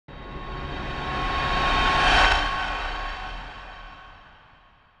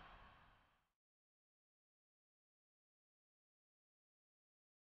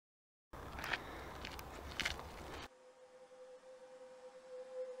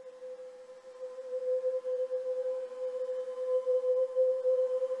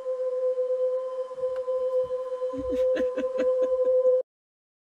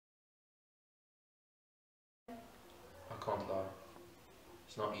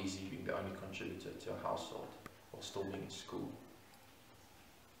easy being the only contributor to a household while still being in school.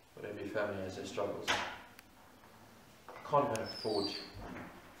 But every family has their struggles. I can't even afford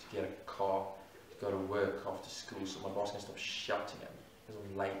to get a car, to go to work after school, so my boss can stop shouting at me because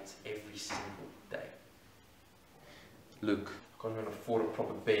I'm late every single day. Look, I can't even afford a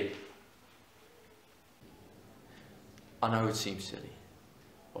proper bed. I know it seems silly,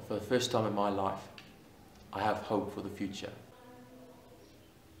 but for the first time in my life, I have hope for the future.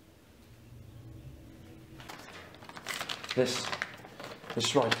 This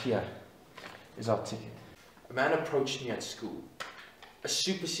right here is our ticket. A man approached me at school. A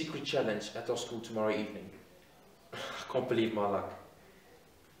super secret challenge at our school tomorrow evening. I can't believe my luck.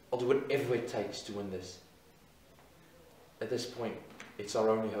 I'll do whatever it takes to win this. At this point, it's our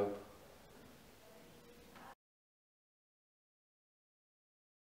only hope.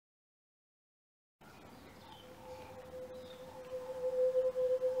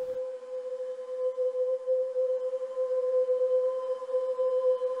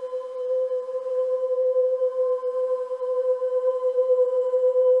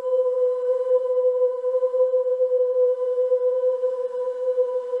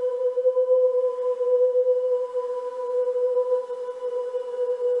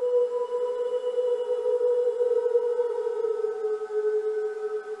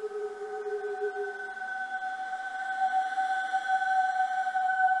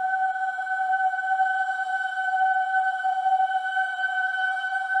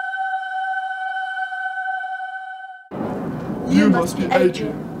 You must be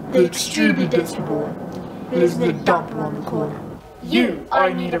Adrian, the extremely desperate boy who lives in the dump around the corner. You are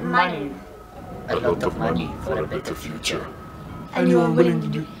in need of money. A lot of money for a better future. And you are willing to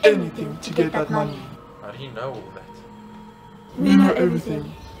do anything to get that money. How do you know all that? We know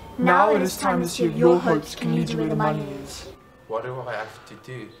everything. Now it is time to see if your hopes can lead you where the money is. What do I have to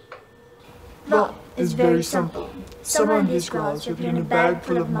do? Well, it's very simple. Somewhere in these grounds you'll find a bag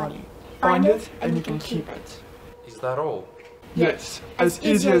full of money. Find it and you can keep it. Is that all? Yes, as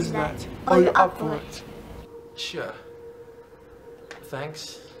easy as that. Are you up for it? Sure.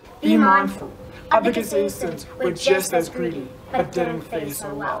 Thanks. Be mindful. Advocates Instant were just as greedy, but didn't fare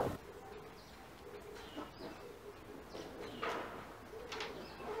so well.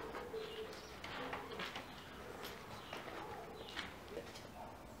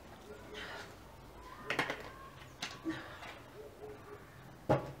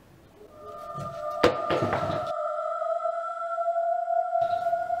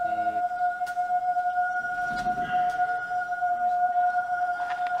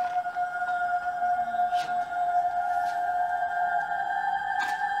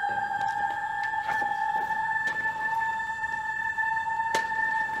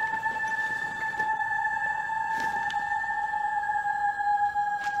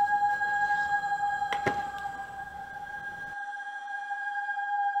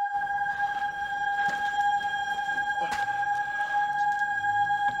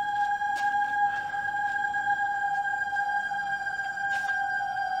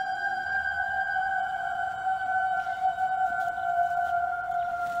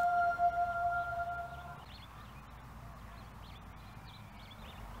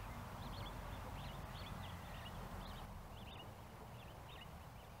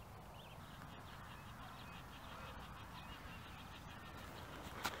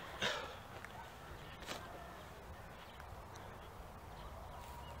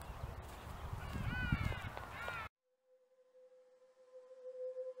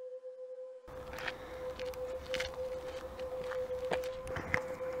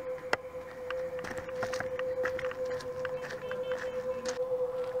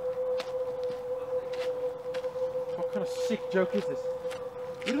 What kind of sick joke is this?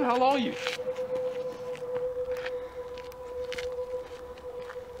 Who the hell are you?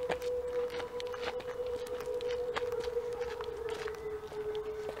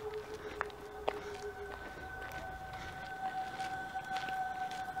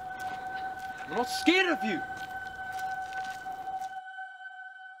 I'm not scared of you!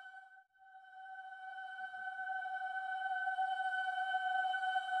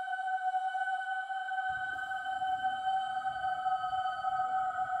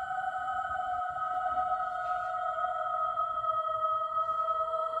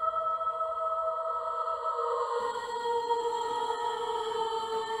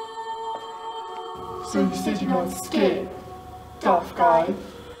 So you said you're not scared, tough guy.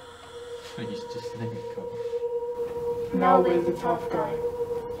 Please, just let me go. Now where's the tough guy?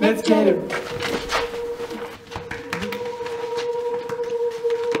 Let's get him!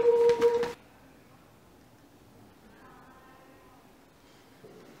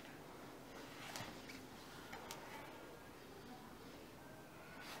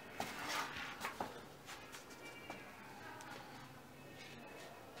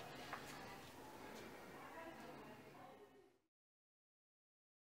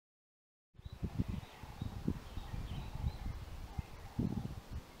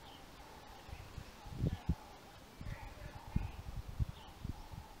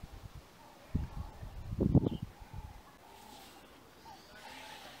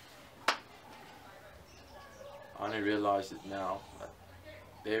 only realise it now that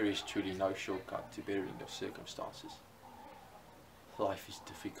there is truly no shortcut to bettering your circumstances. Life is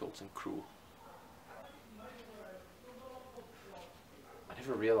difficult and cruel. I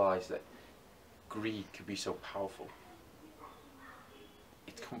never realised that greed could be so powerful.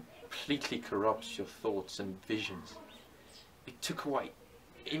 It completely corrupts your thoughts and visions. It took away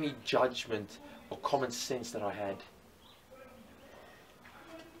any judgment or common sense that I had.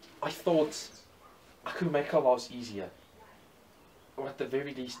 I thought I could make our lives easier, or at the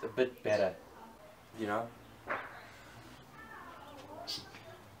very least a bit better, you know?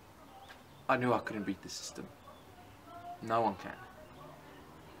 I knew I couldn't beat the system. No one can.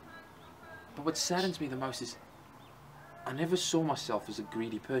 But what saddens me the most is I never saw myself as a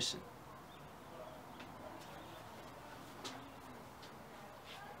greedy person.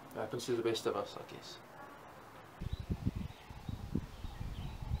 It happens to the best of us, I guess.